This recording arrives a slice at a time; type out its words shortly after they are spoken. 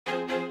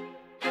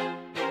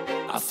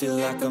feel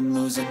like I'm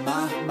losing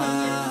my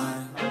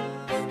mind.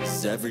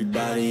 Is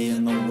everybody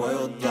in the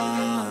world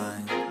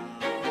blind?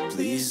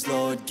 Please,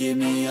 Lord, give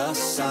me a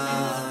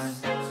sign,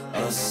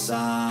 a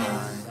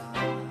sign.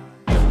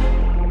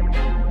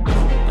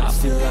 I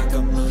feel like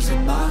I'm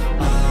losing my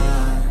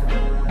mind.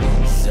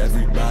 Is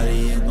everybody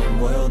in the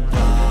world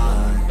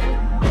blind?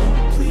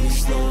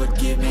 Please, Lord,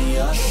 give me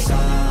a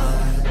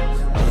sign,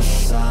 a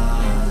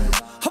sign.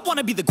 I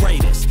wanna be the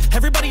greatest.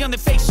 Everybody on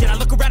the fake shit. I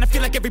look around and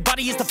feel like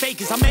everybody is the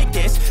fakest. I make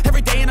this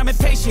every day and I'm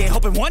impatient,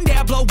 hoping one day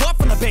I blow up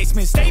from the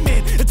basement.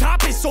 Statement, the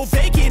top is so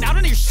vacant. I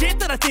don't hear shit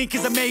that I think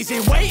is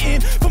amazing. Waiting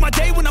for my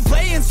day when I'm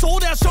playing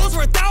sold out shows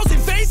for 1,000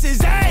 faces.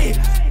 Hey,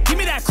 give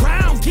me that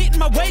crown, get in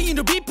my way and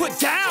to be put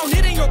down.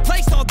 It ain't your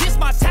place, all this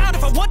my town.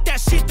 If I want that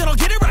shit, then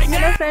I'll get it right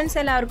now. Hello friends,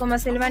 എല്ലാവർക്കും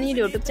അസിൽവാനി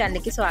YouTube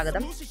ചാനലിലേക്ക്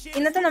സ്വാഗതം.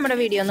 ഇന്നത്തെ നമ്മുടെ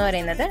video എന്ന്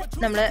പറയുന്നത്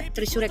നമ്മൾ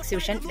Thrissur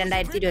exhibition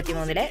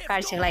 2023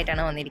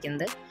 കാഴ്ചകളായിട്ടാണ്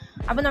വന്നിരിക്കുന്നത്.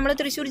 അപ്പോൾ നമ്മൾ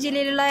തൃശ്ശൂർ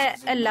ജില്ലയിലുള്ള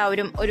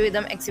എല്ലാവരും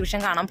ഒരുവിധം എക്സിബിഷൻ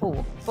കാണാൻ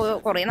പോകും. ഇപ്പോൾ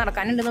കുറേ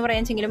നടക്കാനുണ്ടെന്ന്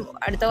പറയാമെങ്കിലും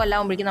അടുത്ത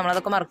കൊല്ലാകുമ്പോഴേക്കും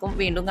നമ്മളതൊക്കെ മറക്കും,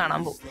 വീണ്ടും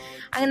കാണാൻ പോകും.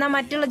 അങ്ങനെ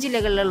മറ്റുള്ള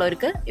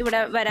ജില്ലകളിലുള്ളവർക്ക് ഇവിടെ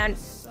വരാൻ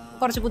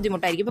കുറച്ച്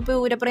ബുദ്ധിമുട്ടായിരിക്കും. ഇപ്പോൾ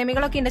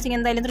പൂരപ്രേമികളൊക്കെ ഉണ്ടെങ്കിൽ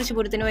എന്തായാലും തൃശ്ശൂർ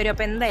പൂരത്തിന് വരും,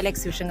 അപ്പോൾ എന്തായാലും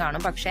എക്സിബിഷൻ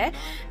കാണും. പക്ഷേ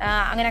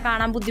അങ്ങനെ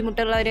കാണാൻ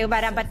ബുദ്ധിമുട്ടുള്ളവർ,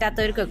 വരാൻ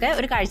പറ്റാത്തവർക്കൊക്കെ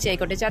ഒരു കാഴ്ച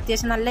ആയിക്കോട്ടെ,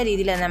 അത്യാവശ്യം നല്ല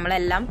രീതിയിൽ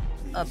നമ്മളെല്ലാം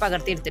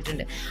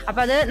പകർത്തിയെടുത്തിട്ടുണ്ട്.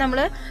 അപ്പോൾ അത് നമ്മൾ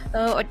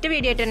ഒറ്റ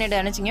വീഡിയോ ആയിട്ട് തന്നെ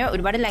ഇടുകയാണെന്ന് വെച്ച് കഴിഞ്ഞാൽ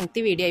ഒരുപാട്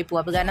ലെങ്തി വീഡിയോ ആയി പോകും.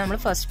 അപ്പോൾ കാരണം നമ്മൾ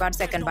ഫസ്റ്റ് പാർട്ട്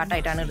സെക്കൻഡ്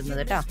പാർട്ടായിട്ടാണ്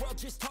ഇടുന്നത് കേട്ടോ.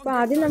 അപ്പോൾ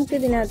ആദ്യം നമുക്ക്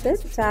ഇതിനകത്ത്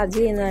ചാർജ്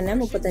ചെയ്യുന്നത് തന്നെ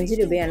 35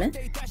 രൂപയാണ്.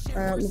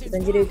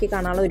 35 രൂപയ്ക്ക്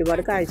കാണാനുള്ള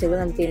ഒരുപാട് കാഴ്ചകൾ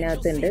നമുക്ക്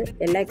ഇതിനകത്തുണ്ട്.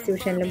 എല്ലാ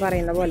എക്സിബിഷനിലും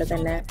പറയുന്ന പോലെ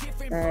തന്നെ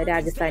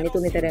രാജസ്ഥാനി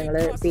തുണിത്തരങ്ങൾ,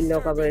 പില്ലോ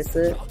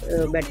കവേഴ്സ്,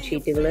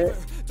 ബെഡ്ഷീറ്റുകൾ,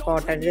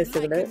 കോട്ടൺ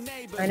ഡ്രസ്സുകൾ,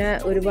 അങ്ങനെ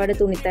ഒരുപാട്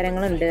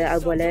തുണിത്തരങ്ങളുണ്ട്.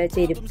 അതുപോലെ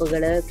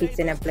ചെരുപ്പുകൾ,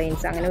 കിച്ചൺ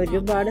അപ്ലയൻസ്, അങ്ങനെ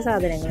ഒരുപാട്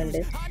സാധനങ്ങളുണ്ട്.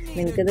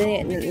 നിങ്ങൾക്കിത്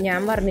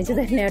ഞാൻ വർണ്ണിച്ച്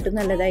തന്നെയായിട്ട്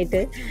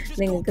നല്ലതായിട്ട്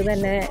നിങ്ങൾക്ക്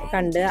തന്നെ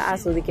കണ്ട്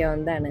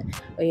ആസ്വദിക്കാവുന്നതാണ്.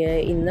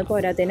 ഇന്ന്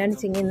പോരാത്തതിനാണെന്ന്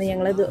വെച്ചെങ്കിൽ ഇന്ന്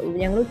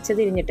ഞങ്ങൾ ഉച്ച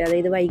തിരിഞ്ഞിട്ട്,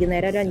 അതായത്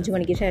വൈകുന്നേരം ഒരു 5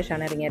 മണിക്ക്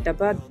ശേഷമാണ് ഇറങ്ങിയത്.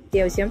 അപ്പോൾ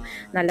അത്യാവശ്യം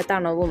നല്ല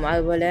തണവും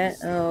അതുപോലെ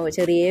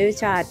ചെറിയ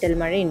ചാറ്റൽ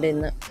മഴയുണ്ട്.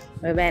 ഇന്ന്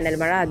വേനൽ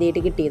മഴ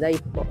ആദ്യമായിട്ട് കിട്ടിയതാണ്.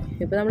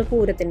 ഇപ്പോൾ നമ്മൾ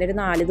പൂരത്തിൻ്റെ ഒരു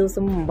 4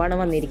 ദിവസം മുമ്പാണ്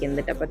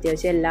വന്നിരിക്കുന്നത്. അപ്പോൾ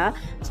അത്യാവശ്യം എല്ലാ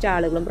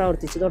സ്റ്റാളുകളും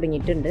പ്രവർത്തിച്ച്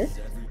തുടങ്ങിയിട്ടുണ്ട്.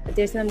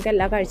 അത്യാവശ്യം നമുക്ക്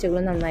എല്ലാ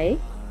കാഴ്ചകളും നന്നായി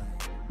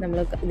നമ്മൾ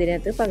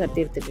ഇതിനകത്ത്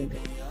പകർത്തിയെടുത്തിട്ടുണ്ട്.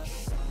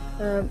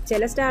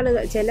 ചില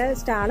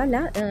സ്റ്റാളല്ല,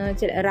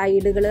 ചില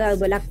റൈഡുകൾ,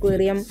 അതുപോലെ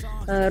അക്വേറിയം,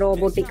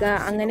 റോബോട്ടിക്ക,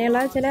 അങ്ങനെയുള്ള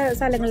ചില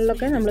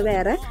സ്ഥലങ്ങളിലൊക്കെ നമ്മൾ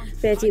വേറെ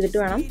പേ ചെയ്തിട്ട്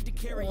വേണം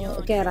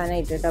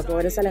കയറാനായിട്ട് കേട്ടോ. അപ്പോൾ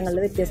ഓരോ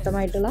സ്ഥലങ്ങളിൽ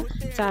വ്യത്യസ്തമായിട്ടുള്ള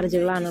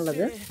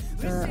ചാർജുകളാണുള്ളത്.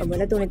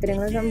 അതുപോലെ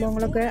തുണിത്തരങ്ങളും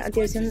സംഭവങ്ങളൊക്കെ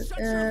അത്യാവശ്യം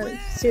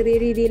ചെറിയ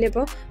രീതിയിൽ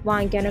ഇപ്പോൾ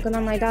വാങ്ങിക്കാനൊക്കെ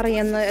നന്നായിട്ട്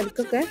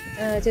അറിയുന്നവർക്കൊക്കെ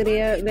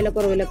ചെറിയ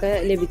വിലക്കുറവിലൊക്കെ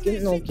ലഭിക്കും.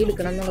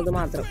 നോക്കിയെടുക്കണം എന്നുള്ളത്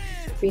മാത്രം.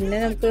 പിന്നെ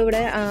നമുക്ക്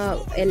ഇവിടെ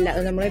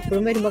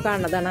നമ്മളെപ്പോഴും വരുമ്പോൾ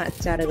കാണുന്നതാണ്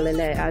അച്ചാറുകൾ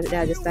അല്ലേ.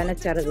 രാജസ്ഥാൻ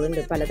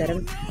അച്ചാറുകളുണ്ട്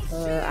പലതരം.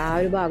 ആ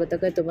ഒരു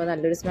ഭാഗത്തൊക്കെ എത്തുമ്പോൾ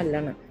നല്ലൊരു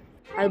സ്മെല്ലാണ്.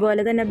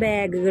 അതുപോലെ തന്നെ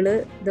ബാഗുകൾ,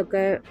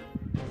 ഇതൊക്കെ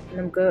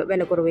നമുക്ക്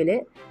വിലക്കുറവിൽ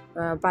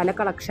പല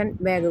കളക്ഷൻ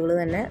ബാഗുകൾ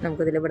തന്നെ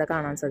നമുക്കിതിലിവിടെ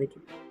കാണാൻ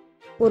സാധിക്കും.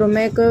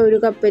 പുറമേയൊക്കെ ഒരു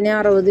കപ്പിന്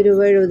 60 രൂപ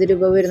 70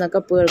 രൂപ വരുന്ന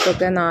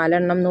കപ്പുകൾക്കൊക്കെ 4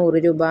 എണ്ണം 100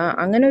 രൂപ,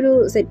 അങ്ങനെ ഒരു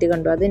സെറ്റ്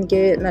കണ്ടു.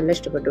 അതെനിക്ക് നല്ല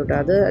ഇഷ്ടപ്പെട്ടു കേട്ടോ.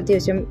 അത്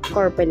അത്യാവശ്യം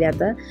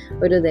കുഴപ്പമില്ലാത്ത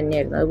ഒരു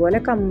തന്നെയായിരുന്നു.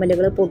 അതുപോലെ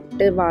കമ്മലുകൾ,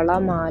 പൊട്ട്, വള,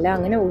 മാല,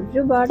 അങ്ങനെ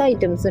ഒരുപാട്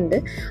ഐറ്റംസ് ഉണ്ട്.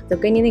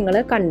 അതൊക്കെ ഇനി നിങ്ങൾ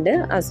കണ്ട്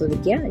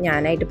ആസ്വദിക്കുക.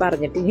 ഞാനായിട്ട്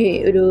പറഞ്ഞിട്ട്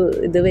ഒരു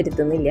ഇത്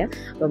വരുത്തുന്നില്ല.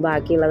 അപ്പോൾ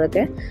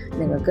ബാക്കിയുള്ളതൊക്കെ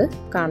നിങ്ങൾക്ക്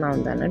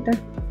കാണാവുന്നതാണ് കേട്ടോ.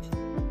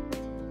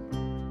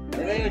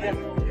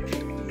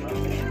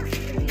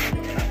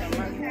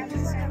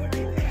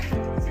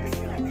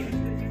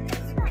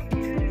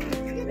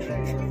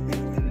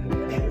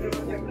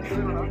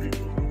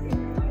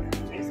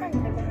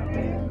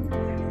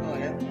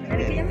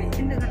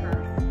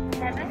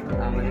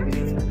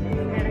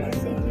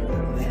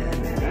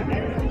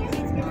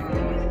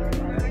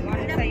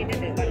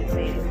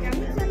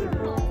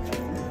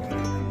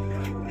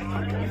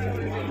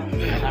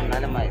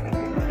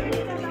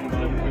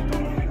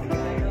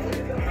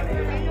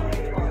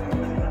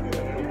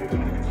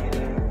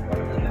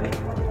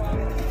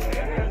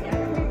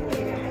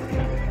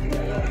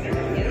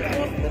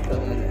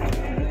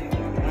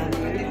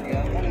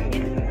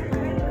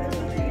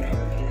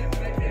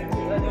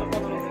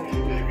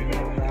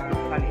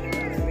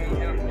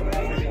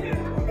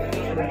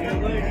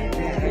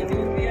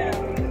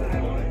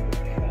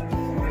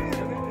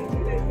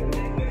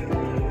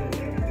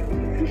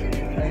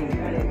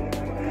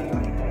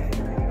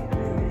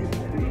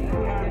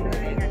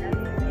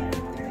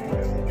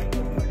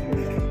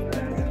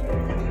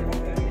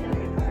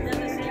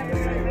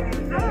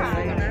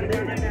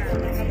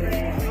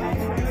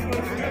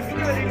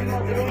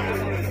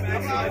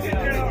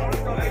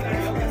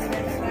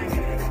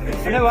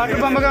 വാട്ടർ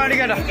പമ്പ്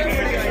കാണിക്കണ്ട.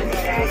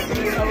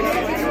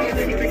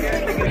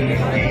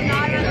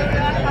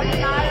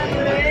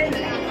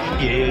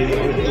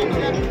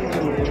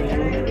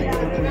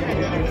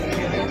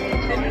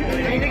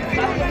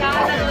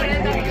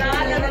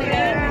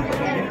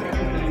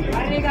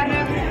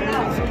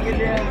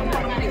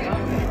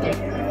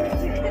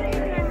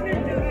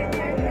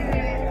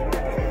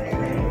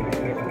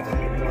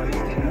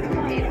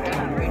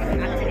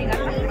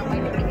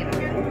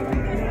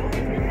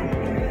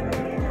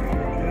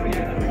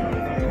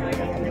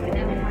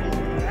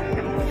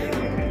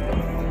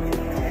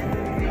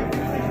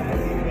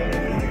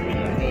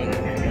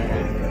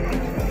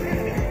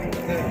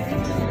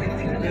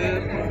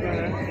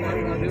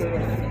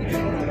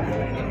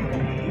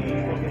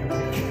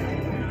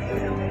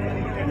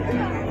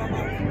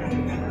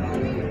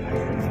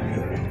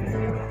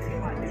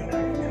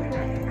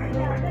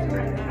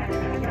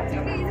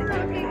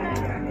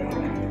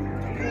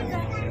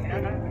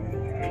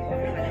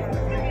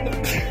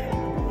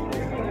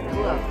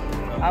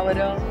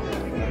 അവരോ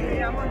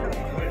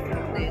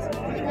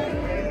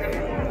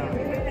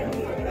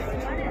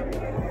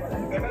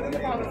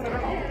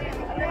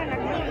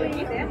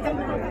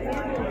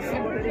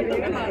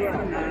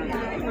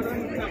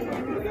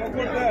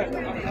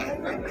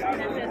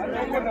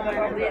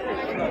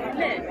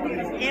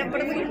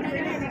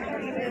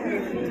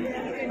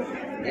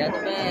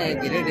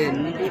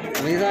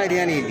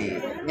അറിയാനില്ലേ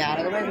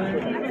ഞാനൊക്കെ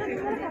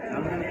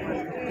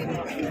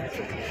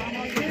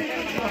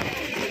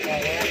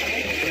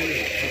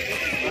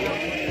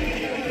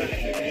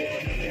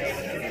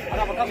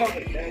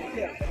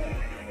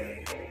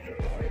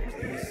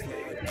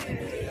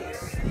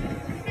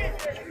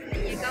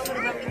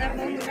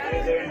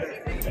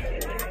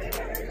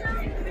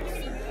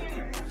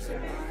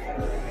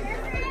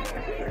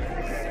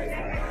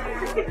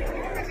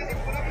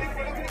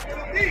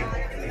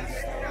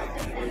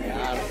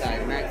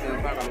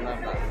മാക്സിമം പടം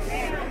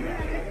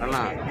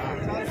അണ്ണാ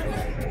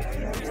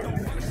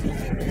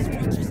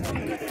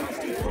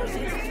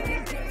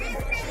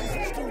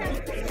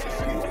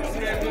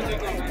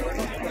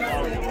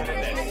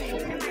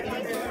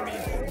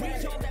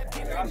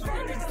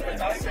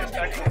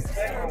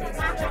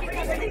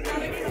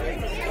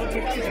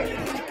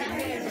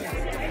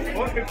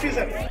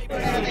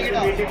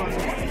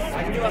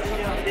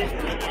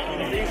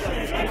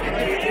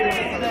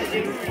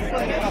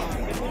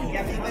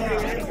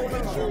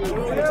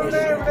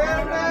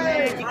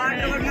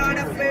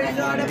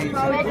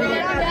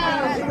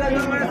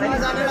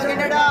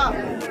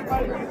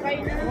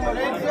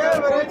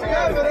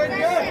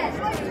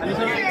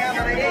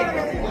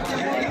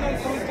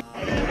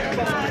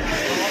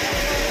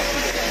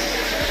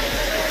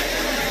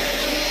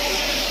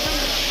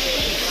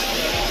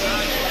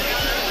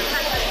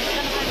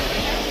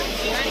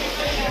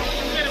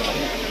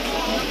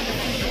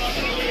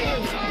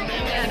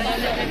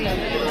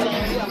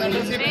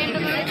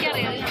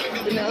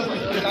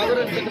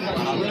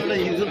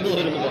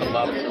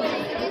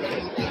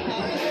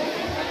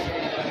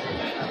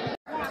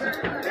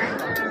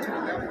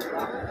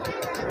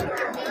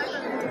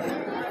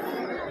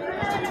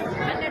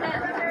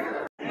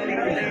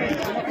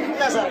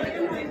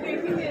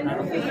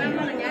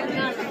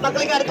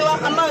മക്കളേക്ക് അടുത്ത്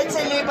അമ്മ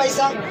വെച്ചല്ലേ ഈ പൈസ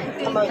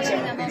അമ്മ വെച്ച്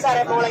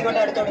സാറേ മോളെ കൊണ്ട്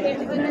അടുത്തോണ്ട്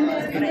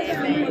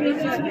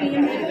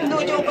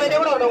 130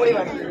 കൂടെ ഉണ്ടോ കൂടി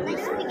വേണം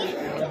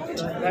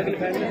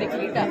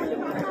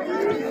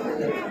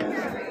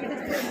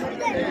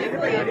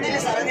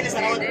സാറേ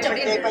ഒറ്റ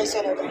പൈസ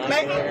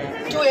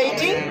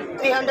 280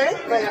 300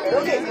 500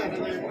 ഓക്കെ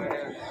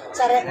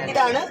സാറേ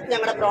ഇതാണ്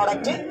ഞങ്ങളുടെ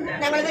പ്രോഡക്റ്റ്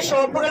ഞങ്ങളിത്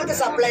ഷോപ്പുകൾക്ക്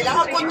സപ്ലൈ ഇല്ല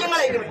ആ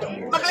കുഞ്ഞുങ്ങളേക്ക് വിട്ടു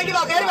മക്കളേക്ക്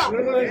വാ കയറുക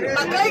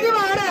മക്കളേക്ക്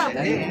വാടാ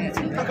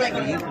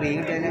മക്കളേക്ക്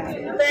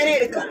പേന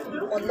എടുക്കാം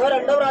 1 or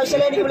 2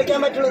 പ്രാവശ്യമല്ലേ എനിക്ക് വിളിക്കാൻ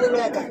പറ്റുള്ളൂ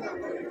നിങ്ങളെയൊക്കെ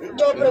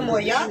ടോപ്പ് റിമൂവ്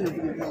ചെയ്യാം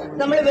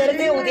നമ്മൾ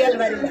വെറുതെ ഊതിയാൽ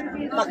വരില്ല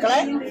മക്കളെ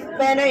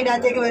പേന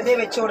ഇതിനകത്തേക്ക് വെറുതെ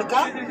വെച്ചു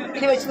കൊടുക്കാം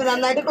ഇത് വെച്ചിട്ട്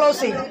നന്നായിട്ട്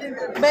ക്ലോസ് ചെയ്യാം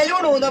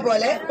ബലൂൺ ഊന്ന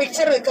പോലെ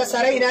പിക്ചർ വെക്കുക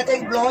സാറേ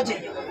ഇതിനകത്തേക്ക് ബ്ലോ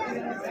ചെയ്യും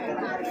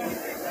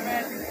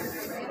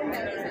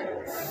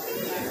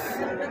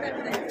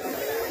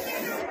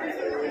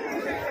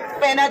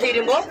പേന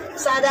തീരുമ്പോ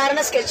സാധാരണ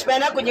സ്കെച്ച്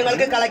പേന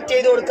കുഞ്ഞുങ്ങൾക്ക് കളക്ട്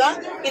ചെയ്ത് കൊടുക്കുക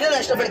ഇത്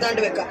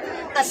നഷ്ടപ്പെടുത്താണ്ട് വെക്കുക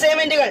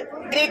അസൈൻമെന്റുകൾ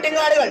ഗ്രീറ്റിംഗ്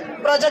കാർഡുകൾ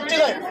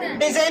പ്രൊജക്ടുകൾ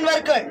ഡിസൈൻ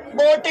വർക്കുകൾ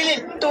ബോട്ടിലിൽ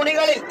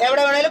തുണികളിൽ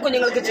എവിടെ വേണേലും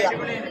കുഞ്ഞുങ്ങൾക്ക് ചെയ്യാം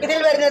ഇതിൽ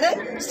വരുന്നത്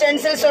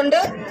സ്റ്റെൻസിൽസ് ഉണ്ട്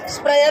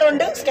സ്പ്രെയർ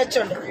ഉണ്ട് സ്കെച്ച്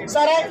ഉണ്ട്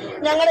സാറേ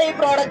ഞങ്ങളുടെ ഈ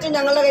പ്രോഡക്റ്റ്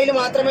ഞങ്ങളുടെ കയ്യിൽ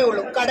മാത്രമേ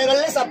ഉള്ളൂ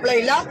കടകളിൽ സപ്ലൈ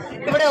ഇല്ല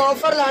ഇവിടെ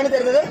ഓഫറിലാണ്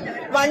തരുന്നത്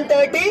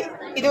 130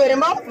 ഇത്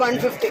വരുമ്പോ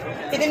 150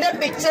 ഇതിന്റെ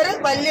പിക്ചർ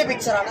വലിയ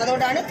പിക്ചറാണ്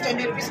അതുകൊണ്ടാണ്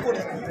 20 rupees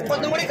കൂടുതൽ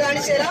ഒന്നും കൂടി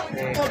കാണിച്ചു തരാം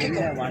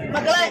നോക്കിക്കോ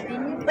മക്കളെ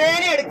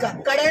പേന എടുക്കാം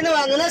കടയിൽ നിന്ന്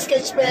വാങ്ങുന്ന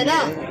സ്കെച്ച് പേന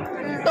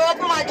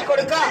ടോപ്പ് മാറ്റി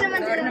കൊടുക്ക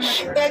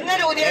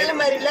എങ്ങനെ ഊതിയാലും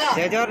വരില്ല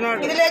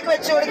ഇതിലേക്ക്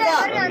വെച്ച് കൊടുക്ക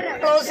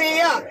ക്ലോസ്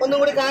ചെയ്യുക ഒന്നും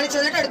കൂടി കാണിച്ചു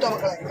തന്നിട്ട് എടുത്തോ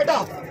മക്കളെ കേട്ടോ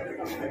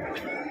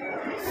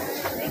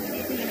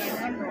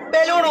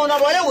ബലൂൺ ഊന്ന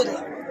പോലെ ഊതുക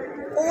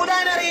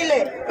ഊതാൻ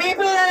അറിയില്ലേ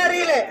പീപ്പിൾ ഊതാൻ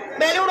അറിയില്ലേ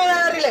ബലൂൺ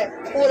ഊതാൻ അറിയില്ലേ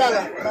ഊതാക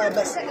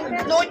ബസ്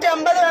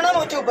 150 വേണോ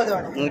 130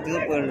 വേണോ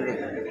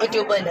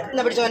 130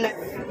 എന്നാ പിടിച്ചോ തന്നെ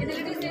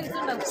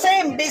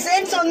സെയിം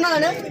ഡിസൈൻസ്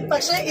ഒന്നാണ്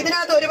പക്ഷെ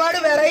ഇതിനകത്ത് ഒരുപാട്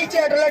വെറൈറ്റി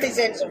ആയിട്ടുള്ള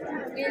ഡിസൈൻസ് ഉണ്ട്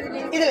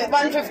ഇതില്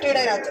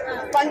 150യുടെ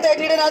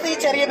 130യുടെ ഈ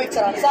ചെറിയ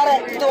പിക്ചറാണ് സാറേ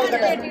ഇത്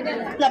കൊടുക്കട്ടെ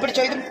എന്നാ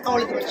പിടിച്ചോ ഇത്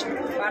അവളിത് പിടിച്ചു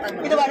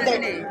ഇത്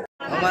 130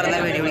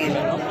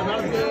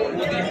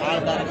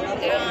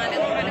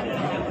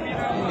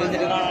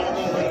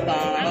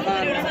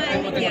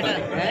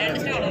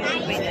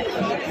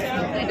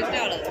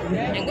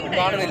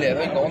 കാണുന്നില്ലേ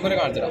ഒന്നിനെ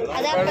കാണിച്ചിടാം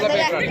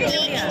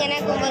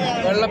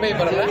വെള്ള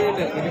പേപ്പർ അല്ലേ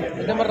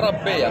ഇത്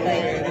റബ്ബ് ചെയ്യാം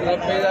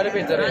റബ്ബ് ചെയ്താല്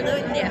പിക്ചർ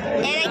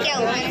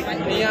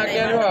നീ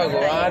ആക്കിയാലും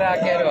ആകും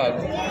ആരാക്കിയാലും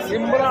ആകും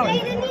സിമ്പിളാണ്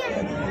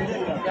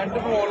 2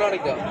 ബോൾ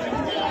കാണിക്കാം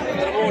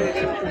എത്ര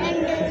ബോളുണ്ട്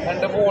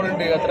 2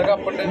 ബോളുണ്ട് എത്ര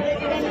കപ്പുണ്ട്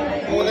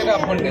 3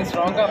 കപ്പുണ്ട്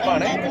സ്ട്രോങ്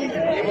കപ്പാണ്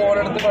ഈ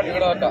ബോളെടുത്ത്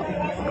പട്ടികളെ വെക്കാം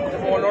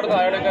ബോളിനോട്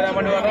താഴോട്ട് കയറാൻ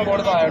വേണ്ടി പറഞ്ഞാൽ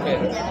ബോൾ താഴോട്ട്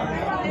വരും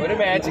ഒരു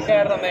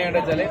മാജിക്കാരൻ എന്താ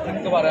വെച്ചാൽ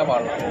നിനക്ക് പറയാൻ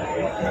പാടില്ല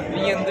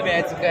നീ എന്ത്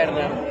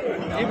മാജിക്കാരനാണ്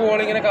ഈ ബോൾ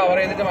ഇങ്ങനെ കവർ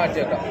ചെയ്തിട്ട് മാറ്റി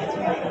വെക്കാം.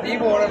 ഈ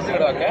ബോൾ എടുത്ത്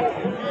ഇടാക്കെ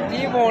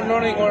ഈ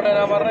ബോളിനോട് ഇങ്ങോട്ട്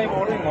വരാൻ പറഞ്ഞാൽ ഈ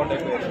ബോൾ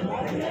ഇങ്ങോട്ടേക്ക് വരും.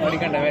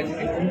 പഠിക്കണ്ടേ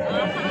മാജിക്ക്?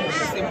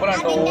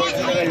 സിമ്പിളാണ്.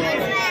 ടോയ്സിന്റെ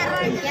കഴിവാണ്.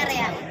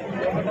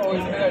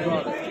 ടോയ്സിന്റെ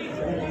കഴിവാണ്.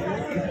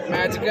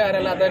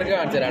 മാജിക്കാരല്ലാത്തവർക്ക്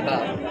കാണിച്ചു തരാം കേട്ടോ.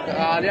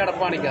 ആദ്യം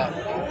അടപ്പാണിക്കാം.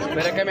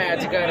 ഇവരൊക്കെ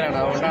മാജിക്കാരാണ്,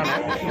 അതുകൊണ്ടാണ്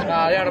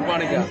ആദ്യം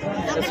അടപ്പാണിക്കാം.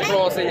 ജസ്റ്റ്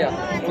ക്ലോസ് ചെയ്യാം.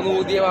 ഒന്ന്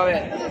ഊതിയ ഭാവേ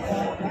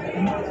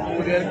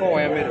ഊതിയാൽ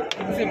പോയാൻ വരും.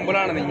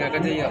 സിമ്പിളാണ്, നിങ്ങൾക്ക്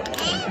ചെയ്യാം.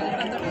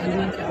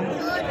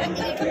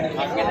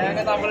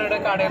 അങ്ങനെയൊക്കെ നമ്മളിവിടെ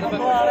കടയിൽ നിന്ന്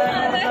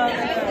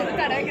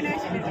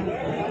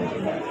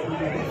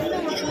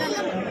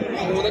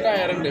 3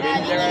 കയറുണ്ട്.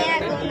 വലിയ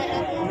കയറുണ്ട്.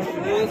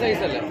 3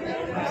 സൈസല്ലേ?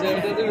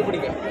 ചെറുത്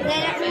പിടിക്കാം.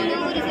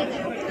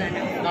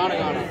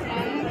 കാണാം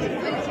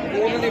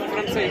 3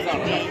 ഡിഫറെന്റ്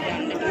സൈസാണ്.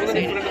 3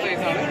 ഡിഫറെന്റ്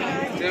സൈസാണ്.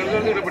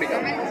 ചെറുതെടുത്ത് ഇവിടെ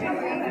പിടിക്കാം.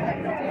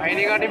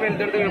 അതിനെക്കാട്ടി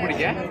വലുതെടുത്ത് ഇവിടെ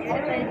പിടിക്കാം.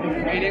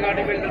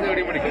 അതിനെക്കാട്ടി വലുതെടുത്ത്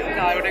ഇവിടെ പിടിക്കാം.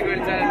 താഴോട്ടേക്ക്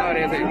വലിച്ചാൽ എന്താ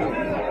ഒരേ സൈസ്.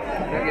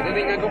 ഇത്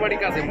നിങ്ങൾക്ക്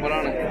പഠിക്കാം.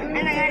 സിമ്പിളാണ്.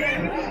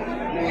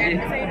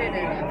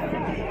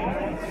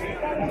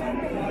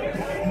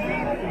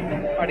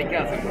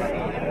 പഠിക്കാം. സിമ്പിളാണ്.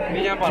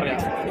 ഇനി ഞാൻ പറയാം.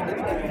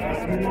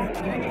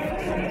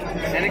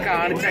 ഞാൻ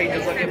കാണിച്ച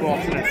ഐറ്റംസ് ഒക്കെ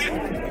ബോക്സിലുണ്ട്.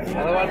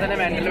 അതുപോലെ തന്നെ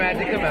mental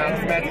magic,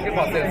 maths magic,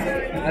 puzzles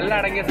എല്ലാം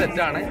അടങ്ങിയ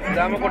സെറ്റാണ്.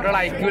 ഇതാകുമ്പോൾ കുട്ടികൾ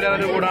ഐക്യൂ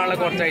ലെവൽ കൂടാനുള്ള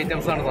കുറച്ച്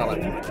ഐറ്റംസ് ആണ് സാറ്.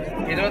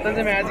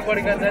 25 മാജിക്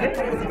പഠിക്കാൻ വെച്ചാൽ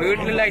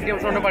വീട്ടിലുള്ള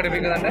ഐറ്റംസ് കൊണ്ട്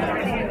പഠിപ്പിക്കുന്നുണ്ട്.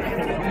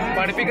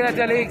 പഠിപ്പിക്കുന്ന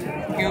വെച്ചാൽ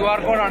QR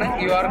കോഡാണ്.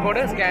 QR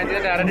കോഡ് സ്കാൻ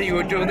ചെയ്ത് ഡയറക്റ്റ്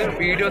യൂട്യൂബിൽ നിന്ന്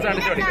വീഡിയോസ്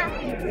കണ്ടിട്ട് പഠിക്കാം.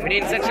 പിന്നെ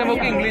ഇൻസ്ട്രക്ഷൻ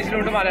ബുക്ക്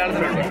ഇംഗ്ലീഷിലുണ്ട്,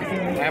 മലയാളത്തിലുണ്ട്.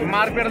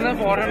 MRP ഇടുന്നത്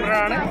 400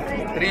 ആണ്.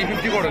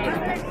 350 കൊടുക്കും.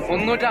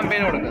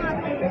 350 കൊടുക്കും.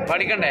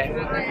 പഠിക്കണ്ടേ?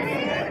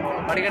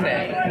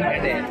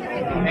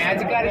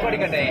 മാജിക്കാരി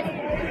പഠിക്കണ്ടേ?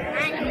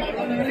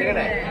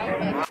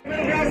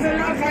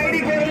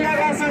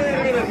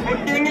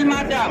 ബുക്കിംഗിൽ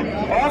മാറ്റാം.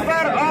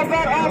 ഓഫർ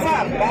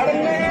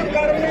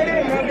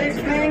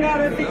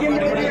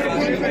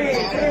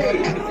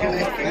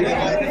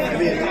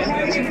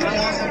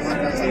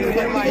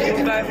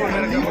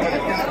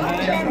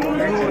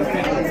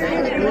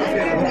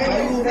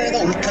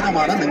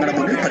ഉത്പന്നമാണ് നിങ്ങളുടെ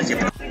മുന്നിൽ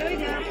പരിചയപ്പെടുന്നത്.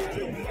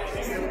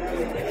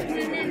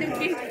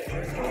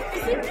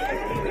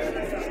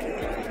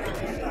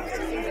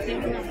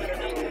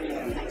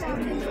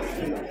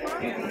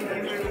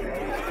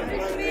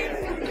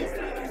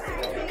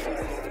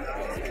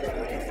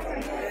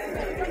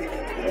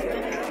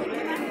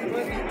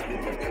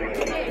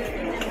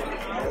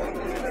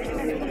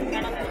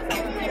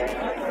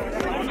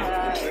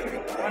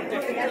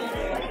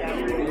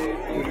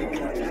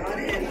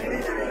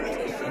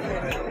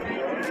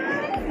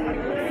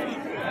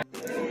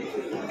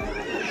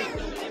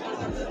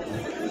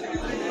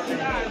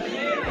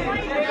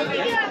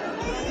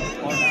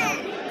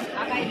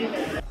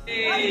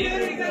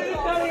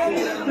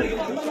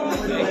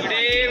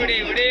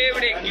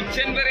 ഇവിടെ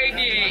കിച്ചൺ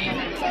വെറൈറ്റി,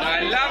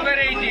 എല്ലാം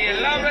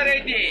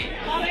വെറൈറ്റി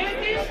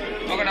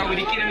നോക്കടാ.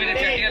 ഒരിക്കലും വരെ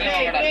ചട്ടിയല്ല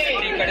നോക്കടാ.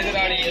 ചട്ടി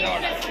കടുകുതാളി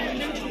നോക്കടാ.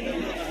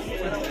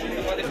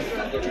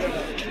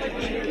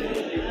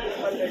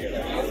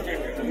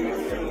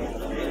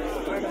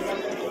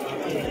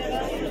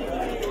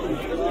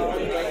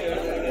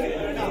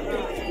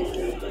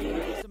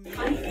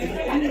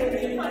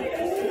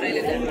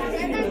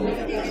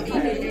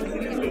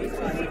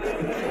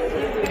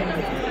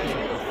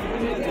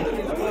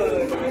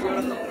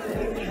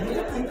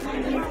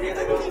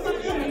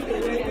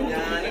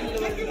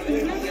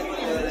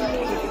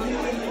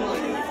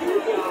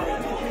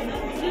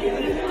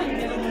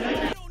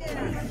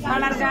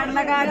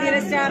 വളർച്ചാടുന്ന കാതിരെ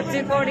സ്റ്റാർച്ച്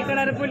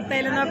കോടിക്കളർ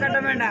പുൽത്തൈല്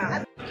നോക്കട്ടെ വേണ്ട.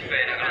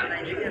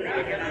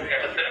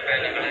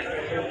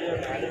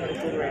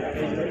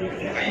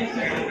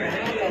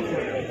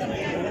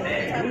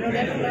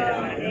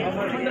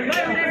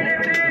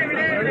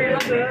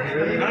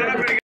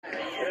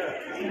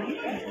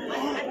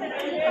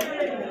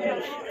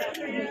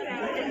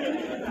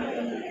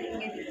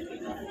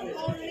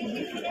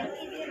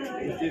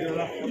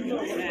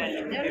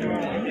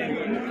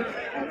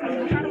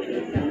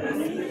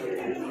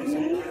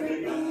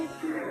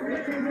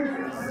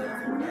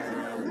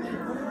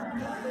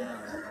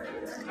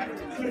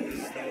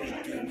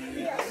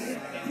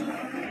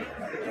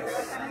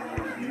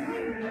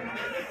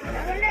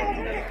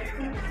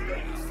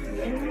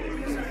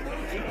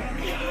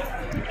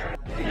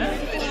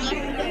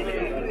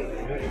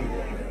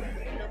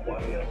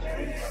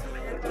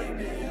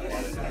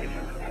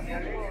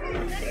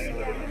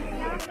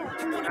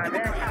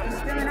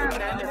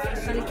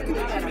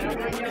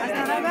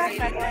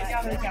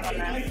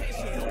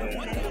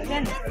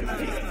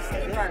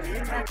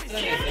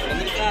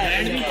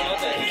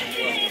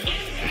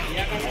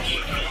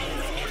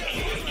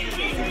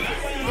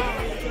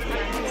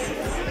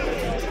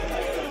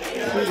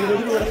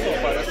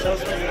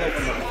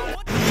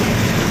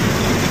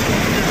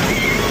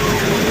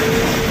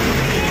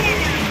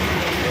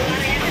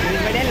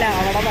 ഇവിടെയല്ല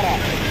അവിടെ പറ,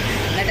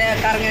 എന്നിട്ട്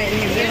കറങ്ങി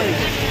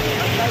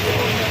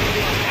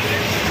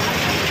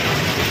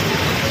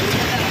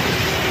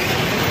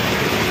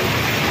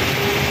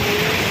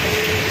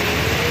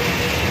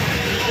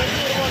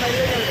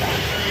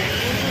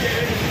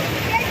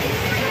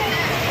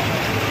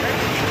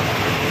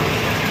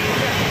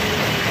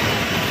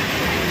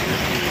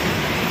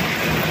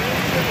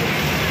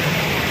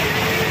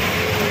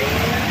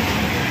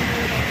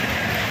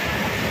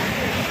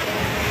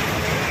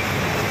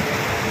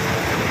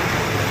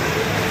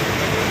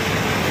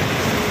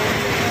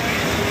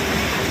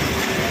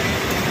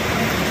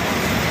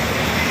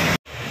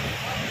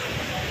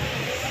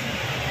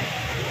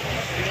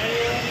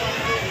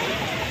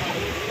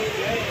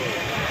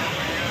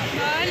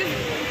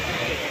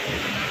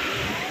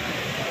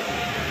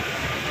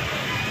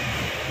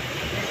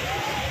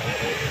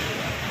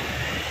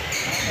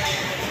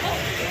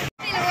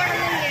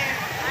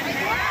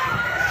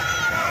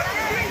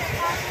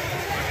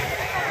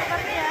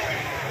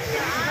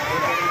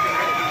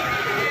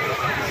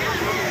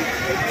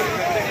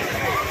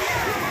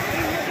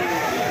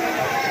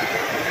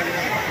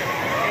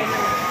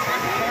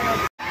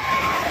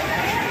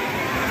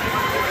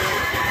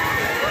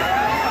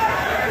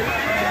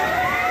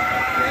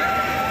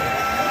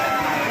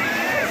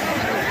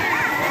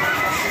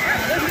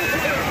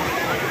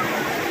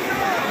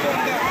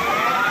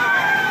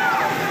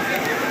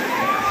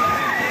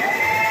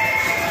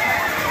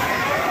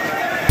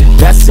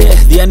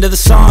the end of the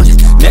song.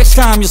 Next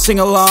time you'll sing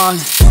along.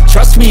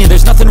 Trust me,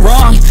 there's nothing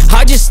wrong.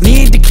 I just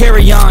need to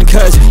carry on,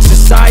 cause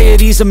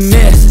society's a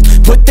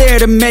myth put there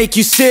to make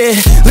you sit.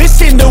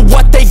 Listen to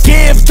what they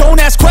give. Don't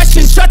ask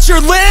questions, shut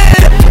your lid.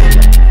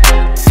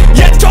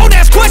 Yeah, don't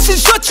ask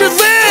questions, shut your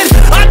lid.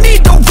 I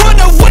need to run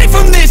away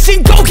from this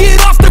and